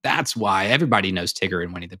like, that's why everybody knows Tigger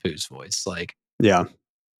and Winnie the Pooh's voice. Like, yeah.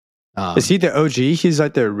 Is he the OG? He's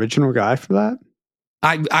like the original guy for that?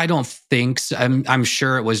 I don't think so. I'm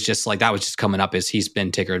sure it was just like that was just coming up as he's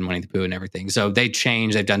been Tigger and Winnie the Pooh and everything. So they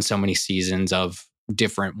changed. They've done so many seasons of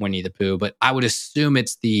different Winnie the Pooh, but I would assume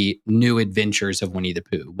it's the New Adventures of Winnie the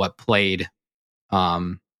Pooh. What played,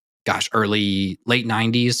 late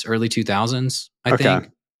 90s, early 2000s, I think.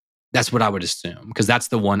 That's what I would assume, because that's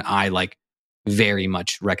the one I like very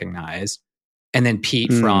much recognize. And then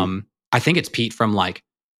Pete from, I think it's Pete from like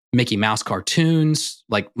Mickey Mouse cartoons,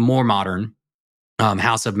 like more modern,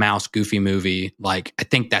 House of Mouse, Goofy movie. Like, I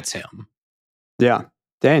think that's him. Yeah.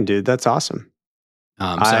 Dang, dude, that's awesome.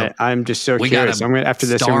 I'm just so curious. I'm gonna, after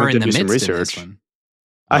this, I'm going to do some research.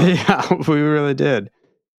 Yeah, we really did.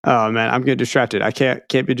 Oh man, I'm getting distracted. I can't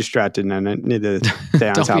be distracted, and I need to stay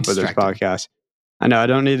on top of this podcast. I know I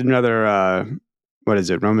don't need another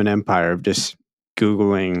Roman Empire of just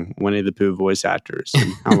Googling Winnie the Pooh voice actors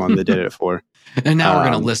and how long they did it for. And now we're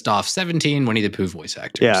going to list off 17 Winnie the Pooh voice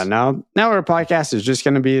actors. Yeah, now our podcast is just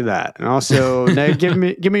going to be that. And also, now give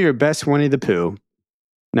me your best Winnie the Pooh.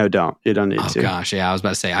 No, don't. You don't need to. Oh gosh, yeah, I was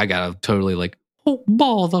about to say I got to totally like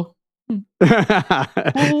bother.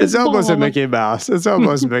 It's almost a Mickey Mouse. It's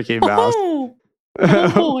almost Mickey Mouse. Oh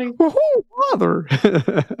boy. Father.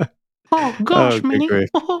 Oh gosh, Minnie.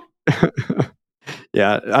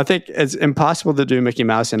 Yeah, I think it's impossible to do Mickey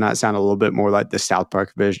Mouse and not sound a little bit more like the South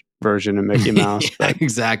Park version of Mickey Mouse. Yeah,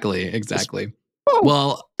 exactly.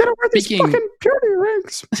 Well, get over these fucking purity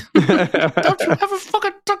rings. Don't you ever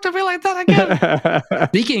fucking talk to me like that again.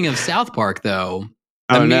 Speaking of South Park, though,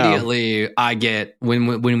 immediately I get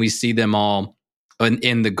when we see them all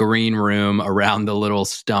in the green room around the little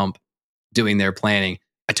stump doing their planning,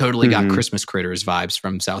 I totally got Christmas Critters vibes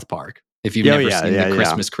from South Park. If you've never seen the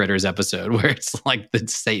Christmas Critters episode, where it's like the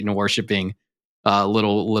Satan worshiping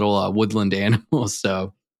little woodland animals.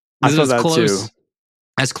 So I saw that too.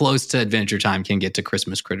 As close to Adventure Time can get to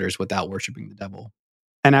Christmas Critters without worshiping the devil.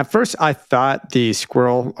 And at first I thought the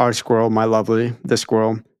squirrel, the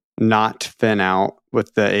squirrel, knocked Finn out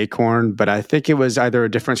with the acorn, but I think it was either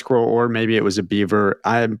a different squirrel or maybe it was a beaver.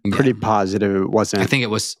 I'm pretty positive it wasn't. I think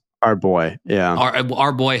it was our boy. Yeah.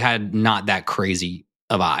 Our boy had not that crazy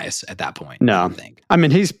of eyes at that point. No. I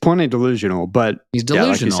mean, he's plenty delusional, but he's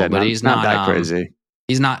delusional, like said, but he's not that crazy.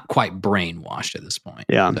 He's not quite brainwashed at this point.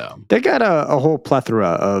 Yeah. So. They got a whole plethora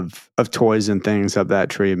of toys and things up that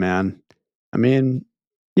tree, man. I mean,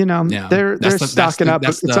 they're stocking up.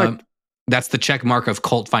 That's the check mark of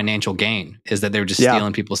cult financial gain, is that they're just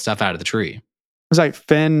stealing people's stuff out of the tree. It's like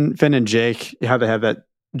Finn and Jake, how they have that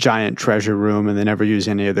giant treasure room and they never use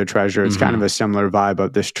any of their treasure. It's kind of a similar vibe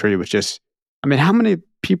of this tree, which just, I mean, how many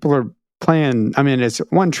people are playing? I mean, it's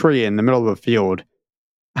one tree in the middle of a field.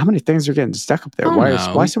 how many things are getting stuck up there?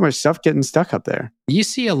 Why so much stuff getting stuck up there? You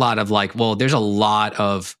see a lot of there's a lot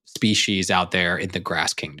of species out there in the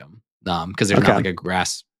grass kingdom. Because there's not the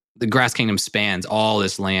grass kingdom spans all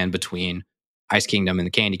this land between Ice Kingdom and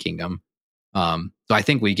the Candy Kingdom. So I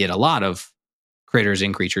think we get a lot of critters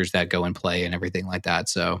and creatures that go and play and everything like that.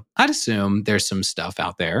 So I'd assume there's some stuff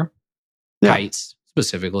out there. Yeah. Kites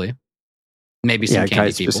specifically. Maybe some candy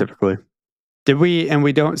kites people. Specifically.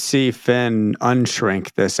 We don't see Finn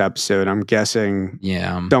unshrink this episode. I'm guessing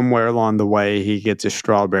somewhere along the way he gets a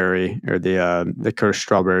strawberry or the cursed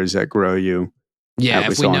strawberries that grow you.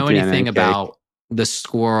 Yeah, if we know anything about the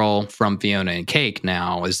squirrel from Fiona and Cake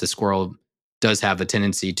now, is the squirrel does have the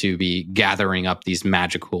tendency to be gathering up these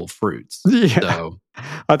magical fruits. Yeah. So,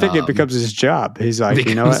 I think it becomes his job. He's like,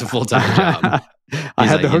 you know what? It's a full-time job. I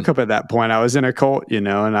had the hookup at that point. I was in a cult, and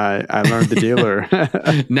I learned the dealer.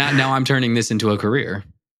 now I'm turning this into a career.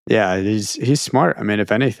 Yeah, he's smart. I mean,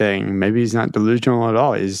 if anything, maybe he's not delusional at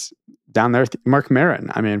all. He's down there. Mark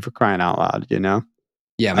Maron. I mean, for crying out loud,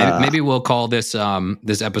 Yeah, maybe we'll call this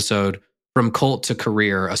this episode From Cult to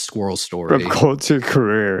Career, a Squirrel Story. From Cult to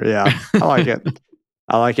Career, yeah. I like it.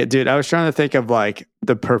 I like it, dude. I was trying to think of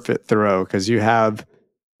the perfect throw, because you have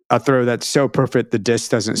a throw that's so perfect the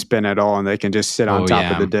disc doesn't spin at all and they can just sit on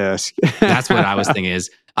top of the disc. That's what I was thinking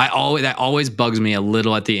is that always bugs me a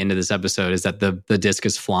little at the end of this episode is that the disc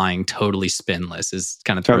is flying totally spinless. Is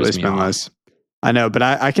kind of throws me off. I know, but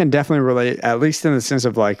I can definitely relate, at least in the sense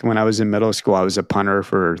of when I was in middle school, I was a punter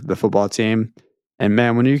for the football team. And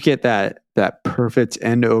man, when you get that perfect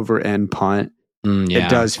end over end punt, it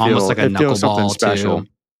does feel almost like a knuckleball something special. Too.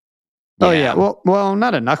 Oh yeah. Well,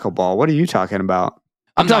 not a knuckleball. What are you talking about?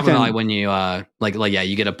 I'm talking about when you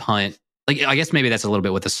you get a punt. I guess maybe that's a little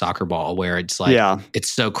bit with a soccer ball where it's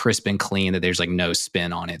it's so crisp and clean that there's no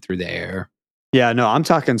spin on it through the air. Yeah, no, I'm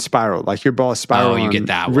talking spiral. Your ball is spiral. Oh, you get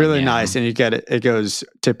that one. Really nice, and you get it. It goes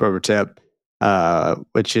tip over tip,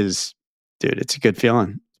 which is, dude, it's a good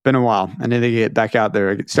feeling. It's been a while. I need to get back out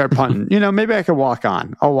there, start punting. Maybe I could walk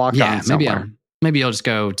on. I'll walk on somewhere. Maybe I'll just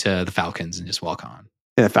go to the Falcons and just walk on.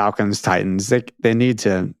 Yeah, Falcons, Titans. They need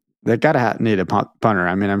to. They gotta need a punter.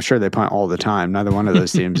 I mean, I'm sure they punt all the time. Neither one of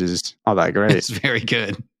those teams is all that great. It's very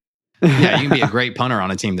good. Yeah, you can be a great punter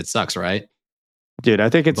on a team that sucks, right? Dude, I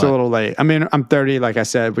think it's a little late. I mean, I'm 30. Like I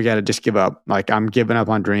said, we got to just give up. I'm giving up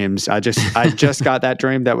on dreams. I just got that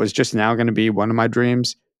dream that was just now going to be one of my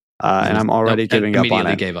dreams, and I'm already giving up on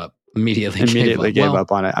it. Immediately gave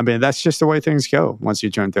up on it. I mean, that's just the way things go once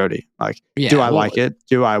you turn 30. Do I like it?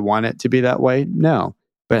 Do I want it to be that way? No.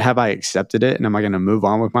 But have I accepted it? And am I going to move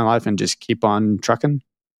on with my life and just keep on trucking?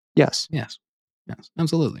 Yes. Yes,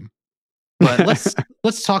 absolutely. But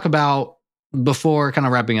let's talk about, before kind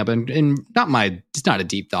of wrapping up, and it's not a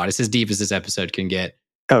deep thought. It's as deep as this episode can get.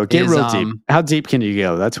 Oh, get real deep. How deep can you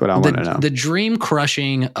go? That's what I want to know. The dream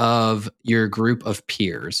crushing of your group of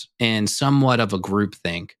peers and somewhat of a group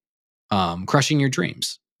think, crushing your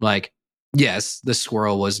dreams. Yes, the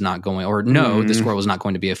squirrel was not going, or no, the squirrel was not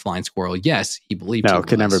going to be a flying squirrel. Yes, he believed no, it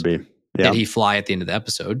could never be. Yeah. Did he fly at the end of the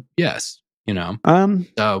episode? Yes,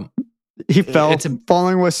 So he fell,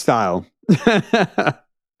 falling with style.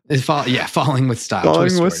 Falling with style.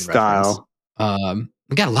 Falling with style.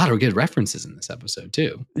 We got a lot of good references in this episode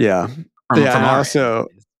too. Yeah. From also.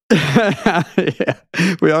 Yeah.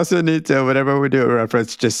 We also need to, whenever we do a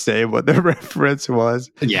reference, just say what the reference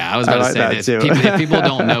was. Yeah, I was about to say this. If people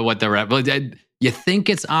don't know what the reference, you think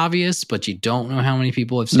it's obvious, but you don't know how many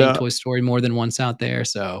people have seen Toy Story more than once out there.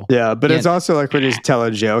 So yeah, but it's also when you tell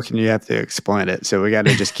a joke and you have to explain it. So we got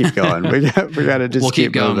to just keep going. We got to just we'll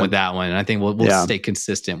keep going moving with that one. And I think we'll stay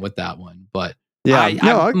consissit with that one. But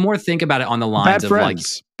I more think about it on the lines of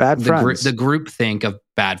bad friends. The group think of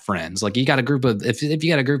bad friends. You got a group of, if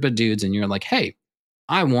you got a group of dudes and you're like, hey,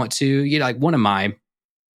 I want to, one of my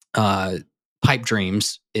pipe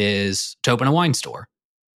dreams is to open a wine store.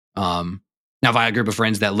 Now, if I had a group of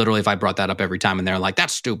friends that literally, if I brought that up every time and they're like,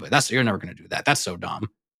 that's stupid. You're never going to do that. That's so dumb.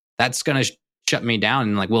 That's going to shut me down.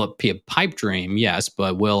 And will it be a pipe dream? Yes.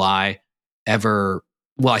 But will I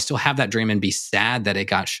still have that dream and be sad that it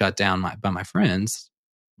got shut down by my friends?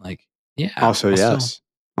 Yeah. Also, yes.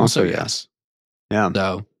 Yeah.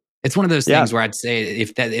 So it's one of those things where I'd say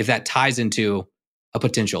if that ties into a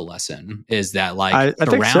potential lesson is that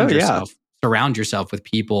surround yourself with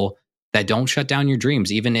people that don't shut down your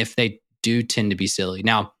dreams, even if they do tend to be silly.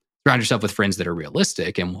 Now, surround yourself with friends that are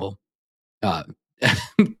realistic and will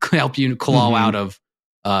help you claw out of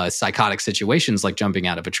psychotic situations like jumping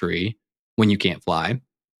out of a tree when you can't fly.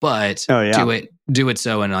 But do it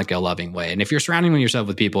so in a loving way. And if you're surrounding yourself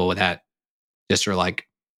with people that just are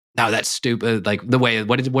no, that's stupid. The way,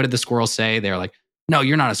 what did the squirrel say? They're no,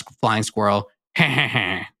 you're not a flying squirrel.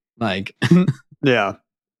 Like, yeah.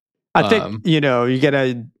 I think, you got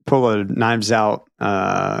to pull a Knives Out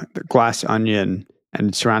glass onion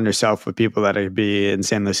and surround yourself with people that would be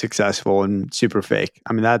insanely successful and super fake.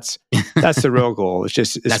 I mean, that's the real goal. It's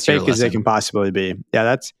just as fake as they can possibly be.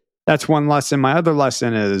 Yeah, that's one lesson. My other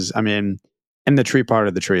lesson is, I mean, in the tree part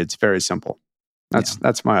of the tree, it's very simple.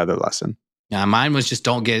 That's my other lesson. Yeah, mine was just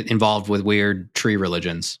don't get involved with weird tree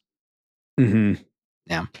religions. Mm-hmm.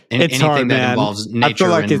 Yeah, anything hard, that involves nature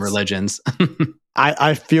and religions.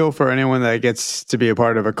 I feel for anyone that gets to be a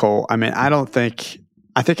part of a cult. I mean, I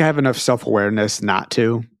think I have enough self-awareness not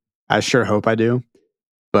to. I sure hope I do.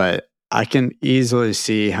 But I can easily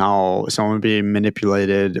see how someone would be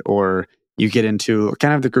manipulated, or you get into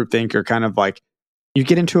kind of the groupthink, or kind of like you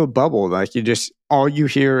get into a bubble. Like all you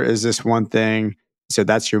hear is this one thing. So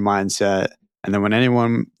that's your mindset. And then when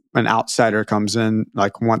an outsider comes in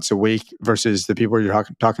like once a week versus the people you're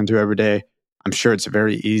talking to every day, I'm sure it's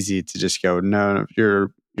very easy to just go, no,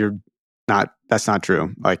 you're not, that's not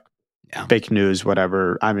true. Like fake news,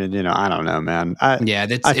 whatever. I mean, I don't know, man. I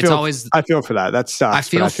feel for that. That sucks. I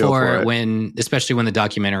feel for it when, especially when the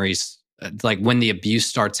documentaries, like when the abuse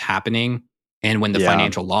starts happening and when the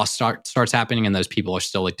financial loss starts happening and those people are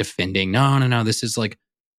still like defending, no, this is like,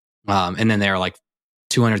 and then they're like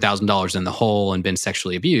 $200,000 in the hole and been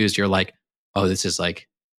sexually abused. You're like, oh, this is like,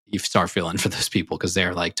 you start feeling for those people because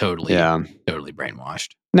they're like totally brainwashed.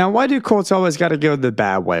 Now, why do cults always got to go the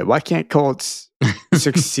bad way? Why can't cults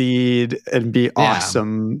succeed and be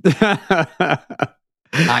awesome? We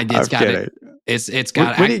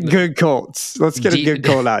need good cults. Let's get a good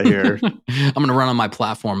cult out here. I'm going to run on my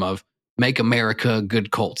platform of make America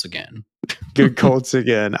good cults again. Good cults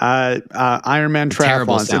again. Iron Man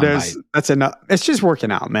triathlon. So that's enough. It's just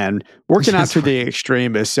working out, man. Working out to the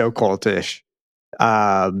extreme is so cultish.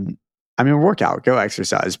 I mean, work out, go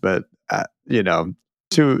exercise, but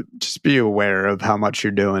to just be aware of how much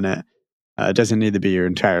you're doing it. It doesn't need to be your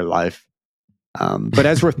entire life. But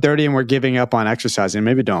as we're 30 and we're giving up on exercising,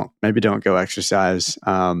 maybe don't go exercise.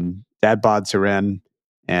 Dad bods are in,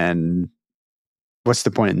 and what's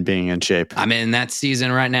the point in being in shape? I'm in that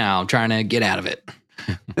season right now. I'm trying to get out of it.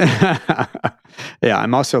 Yeah,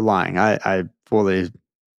 I'm also lying. I fully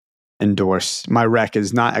endorse. My rec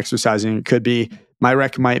is not exercising. It could be. My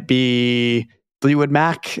rec might be Fleetwood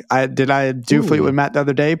Mac. Did I do Fleetwood Mac the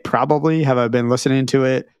other day? Probably. Have I been listening to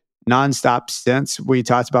it nonstop since we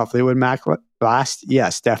talked about Fleetwood Mac last?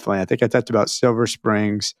 Yes, definitely. I think I talked about Silver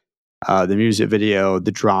Springs, the music video,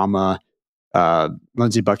 the drama,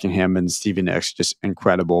 Lindsey Buckingham and Stevie Nicks, just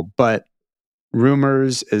incredible. But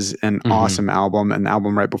Rumors is an awesome album, and the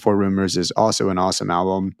album right before Rumors is also an awesome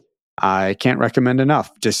album. I can't recommend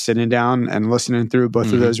enough. Just sitting down and listening through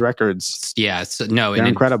both of those records. Yeah, they're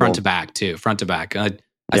incredible. Front to back too. Front to back. I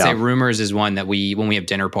say Rumors is one that when we have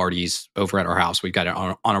dinner parties over at our house, we've got it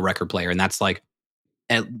on a record player, and that's like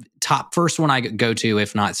top first one I go to,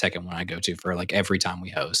 if not second one I go to for like every time we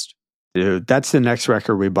host. Dude, that's the next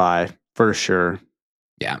record we buy for sure.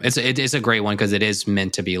 Yeah, it's a great one because it is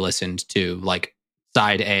meant to be listened to. Like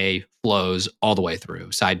side A flows all the way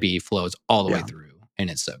through, side B flows all the way through, and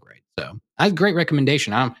it's so great. So that's a great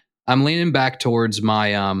recommendation. I'm leaning back towards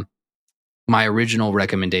my my original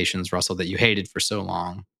recommendations, Russell, that you hated for so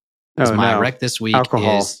long. My rec this week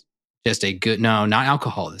is just a good not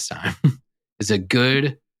alcohol this time. It's a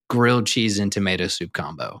good grilled cheese and tomato soup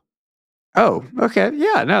combo. Oh, okay.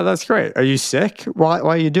 Yeah, no, that's great. Are you sick? Why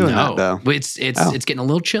are you doing that though? It's getting a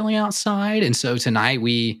little chilly outside, and so tonight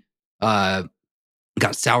we got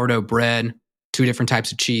sourdough bread, 2 different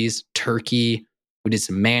types of cheese, turkey. We did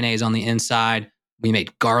some mayonnaise on the inside. We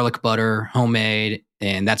made garlic butter, homemade,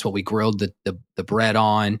 and that's what we grilled the bread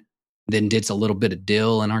on. Then did a little bit of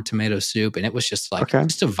dill in our tomato soup, and it was just like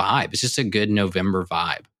just a vibe. It's just a good November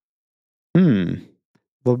vibe. A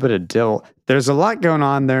little bit of dill. There's a lot going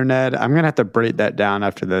on there, Ned. I'm going to have to break that down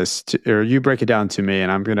after this, or you break it down to me,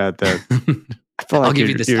 and I'm going to have to. I feel like I'll give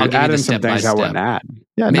you the step by step. I wouldn't add.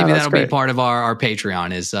 Yeah, maybe that'll be part of our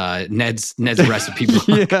Patreon is Ned's recipe book.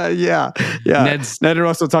 yeah. Ned and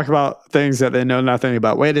Russell talk about things that they know nothing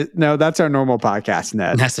about. Wait, no, that's our normal podcast,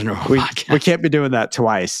 Ned. That's a normal podcast. We can't be doing that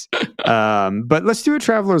twice. But let's do a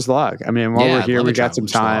traveler's log. I mean, while we're here, we got some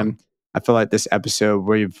time. Log. I feel like this episode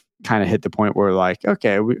we've kind of hit the point where we're like,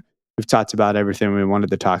 okay, we've talked about everything we wanted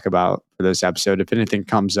to talk about for this episode. If anything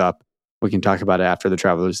comes up, we can talk about it after the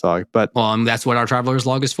traveler's log. But that's what our traveler's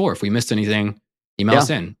log is for. If we missed anything, email us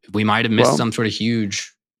in. If we might have missed some sort of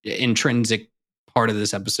huge intrinsic part of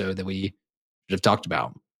this episode that we should have talked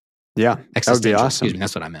about. Yeah, that would be awesome. Excuse me,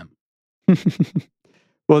 that's what I meant.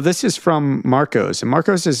 Well, this is from Marcos. And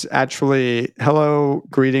Marcos is actually, hello,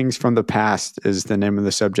 greetings from the past is the name of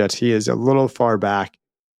the subject. He is a little far back,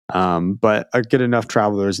 but a good enough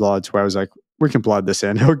Traveler's Log to where I was like, we can plug this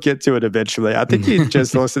in. He'll get to it eventually. I think he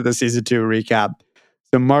just listened to the season 2 recap.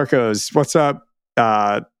 So Marcos, what's up?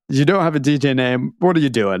 You don't have a DJ name. What are you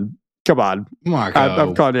doing? Come on, Marco.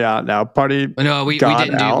 I'm calling you out now. Party. No, we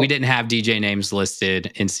didn't have DJ names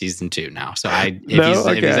listed in season 2 now. So if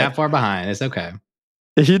he's that far behind, it's okay.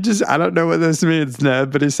 He just, I don't know what this means,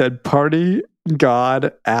 Ned, but he said party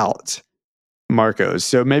god out, Marcos.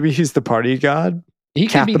 So maybe he's the party god. He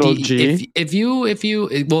capital could be G. If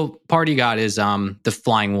you party god is the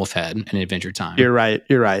flying wolf head in Adventure Time. You're right.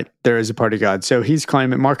 There is a party god. So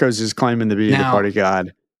Marcos is claiming to be the party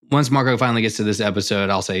god. Once Marco finally gets to this episode,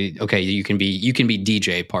 I'll say, okay, you can be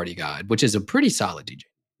DJ party god, which is a pretty solid DJ.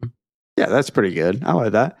 Yeah, that's pretty good. I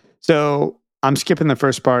like that. So I'm skipping the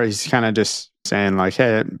first part. He's kind of just saying like,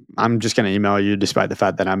 hey, I'm just going to email you despite the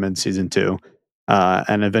fact that I'm in season 2.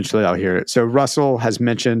 And eventually I'll hear it. So Russell has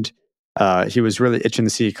mentioned he was really itching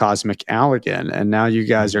to see Cosmic Al again. And now you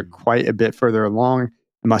guys are quite a bit further along.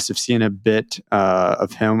 You must have seen a bit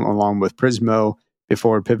of him along with Prismo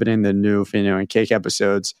before pivoting the new Fino and Cake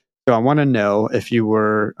episodes. So I want to know, if you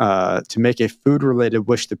were to make a food-related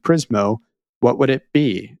wish to Prismo, what would it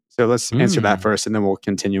be? So let's answer that first, and then we'll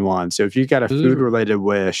continue on. So if you got a food-related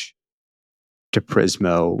wish to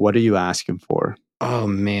Prismo, what are you asking for? Oh,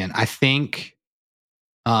 man. I think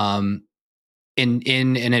in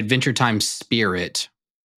an Adventure Time spirit,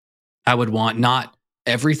 I would want not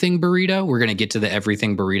everything burrito. We're going to get to the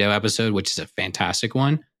everything burrito episode, which is a fantastic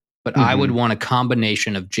one. But I would want a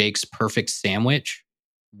combination of Jake's perfect sandwich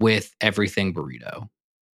with everything burrito.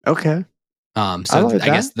 Okay. So I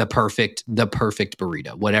guess the perfect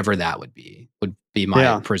burrito, whatever that would be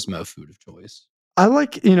my Prismo food of choice. I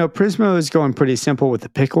like, Prismo is going pretty simple with the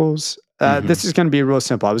pickles. This is going to be real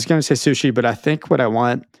simple. I was going to say sushi, but I think what I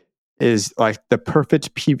want is like the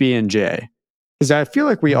perfect PB&J. Because I feel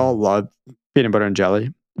like we all love peanut butter and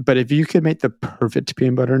jelly. But if you could make the perfect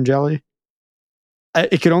peanut butter and jelly,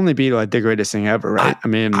 it could only be like the greatest thing ever, right?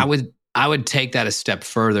 I would take that a step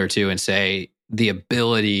further too and say the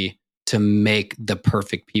ability to make the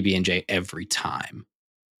perfect PB&J every time.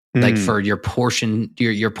 Like for your portioning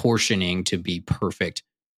to be perfect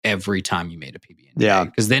every time you made a PB&J. Yeah.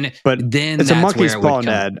 Because then it's a monkey's paw,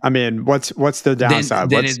 Ned. I mean, what's the downside?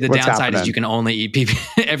 The downside is you can only eat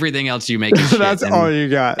PB. Everything else you make is shit. That's all you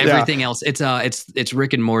got. Everything else, it's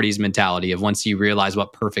Rick and Morty's mentality of once you realize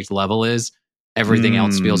what perfect level is, everything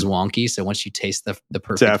else feels wonky. So once you taste the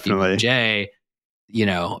perfect PB&J,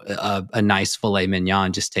 a nice filet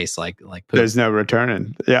mignon just tastes like poop. There's no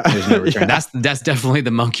returning. Yeah. There's no return. Yeah. That's definitely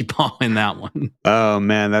the monkey paw in that one. Oh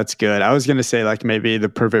man, that's good. I was going to say like maybe the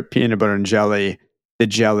perfect peanut butter and jelly. The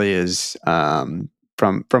jelly is from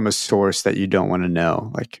a source that you don't want to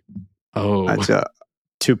know. Like, that's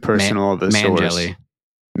too personal of a source.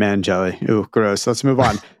 Man jelly. Ooh, gross. Let's move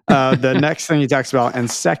on. The next thing he talks about, and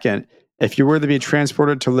second, if you were to be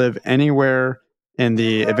transported to live anywhere in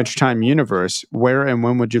the Adventure Time universe, where and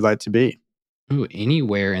when would you like to be? Ooh,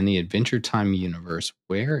 anywhere in the Adventure Time universe.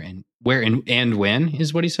 Where and when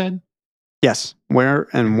is what he said? Yes. Where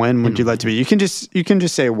and when would you like to be? You can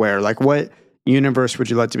just say where. Like, what universe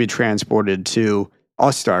would you like to be transported to?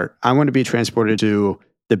 I'll start. I want to be transported to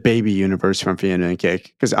the baby universe from Fiona and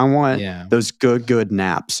Cake because I want those good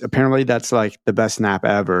naps. Apparently, that's like the best nap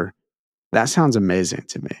ever. That sounds amazing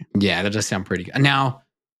to me. Yeah, that does sound pretty good. Now,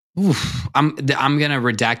 I'm gonna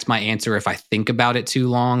redact my answer if I think about it too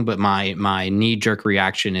long. But my knee jerk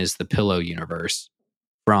reaction is the Pillow universe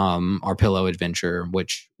from our Pillow adventure,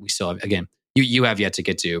 which we still have. Again, you have yet to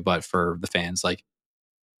get to, but for the fans, like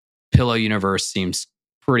Pillow universe seems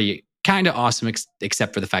pretty kind of awesome,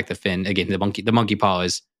 except for the fact that Finn, again, the monkey paw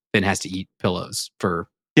is Finn has to eat pillows for.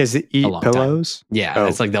 Does it eat pillows? Time. Yeah,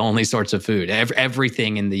 it's like the only sorts of food.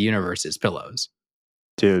 Everything in the universe is pillows.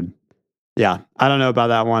 Dude. Yeah, I don't know about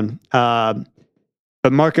that one.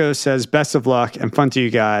 But Marco says, best of luck and fun to you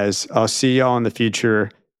guys. I'll see y'all in the future.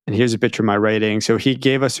 And here's a picture of my rating. So he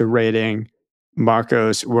gave us a rating.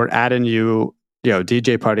 Marcos, we're adding you,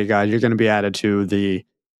 DJ Party Guide. You're going to be added to the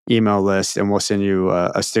email list and we'll send you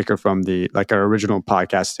a sticker from our original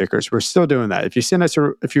podcast stickers. We're still doing that.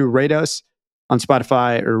 If you rate us on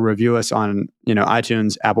Spotify or review us on,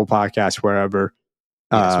 iTunes, Apple Podcasts, wherever.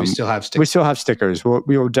 Yes, we still have stickers. We still have stickers.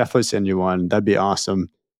 We will definitely send you one. That'd be awesome.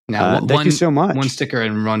 Now, thank you so much. One sticker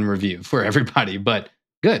and one review for everybody. But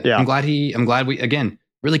good. Yeah. I'm glad we again.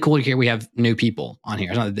 Really cool to hear we have new people on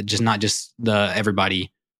here. Not just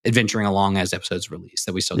everybody adventuring along as episodes release.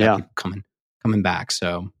 That we still got people coming back.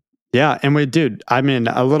 So Yeah. And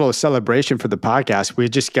a little celebration for the podcast. We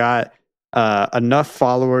just got enough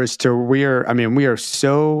followers to we are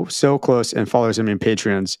so close, and followers,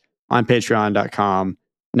 Patreons on patreon.com,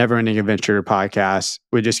 Never Ending Adventure Podcast.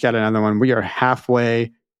 We just got another one. We are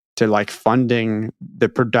halfway to like funding the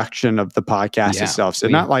production of the podcast itself. So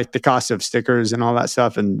not like the cost of stickers and all that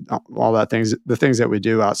stuff and all that the things that we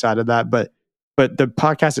do outside of that, but the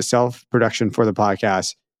podcast itself, production for the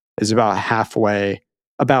podcast, is about halfway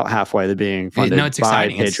to being funded by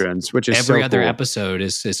exciting. Patrons, which is every so other cool. episode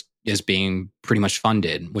is being pretty much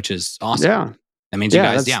funded, which is awesome. Yeah. That means you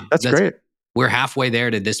guys, that's great. We're halfway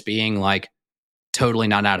there to this being like totally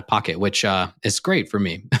not out of pocket, which is great for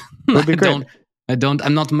me. It'll be great.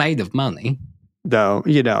 I'm not made of money. Though,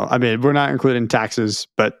 we're not including taxes,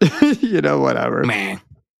 but whatever. Meh.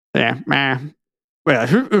 Yeah, meh. Well,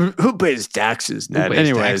 who pays taxes, Ned?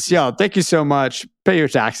 Anyways, thank you so much. Pay your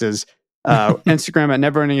taxes. Instagram at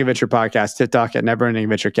Never Ending Adventure Podcast, TikTok at Never Ending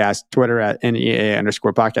Adventure Cast, Twitter at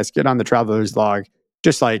NEA_podcast. Get on the Traveler's Log,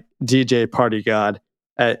 just like DJ Party God,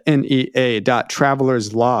 at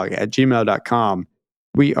NEA.travelerslog@gmail.com.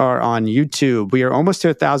 We are on YouTube. We are almost to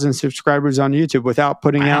 1,000 subscribers on YouTube without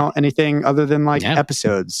putting out anything other than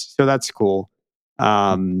episodes. So that's cool.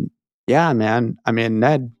 Yeah, man.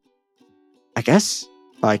 Ned, I guess,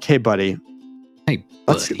 hey, buddy. Hey,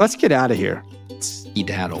 buddy. Let's get out of here.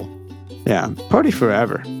 Skedaddle. Yeah, party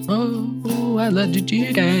forever. Oh, I love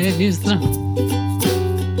you guys.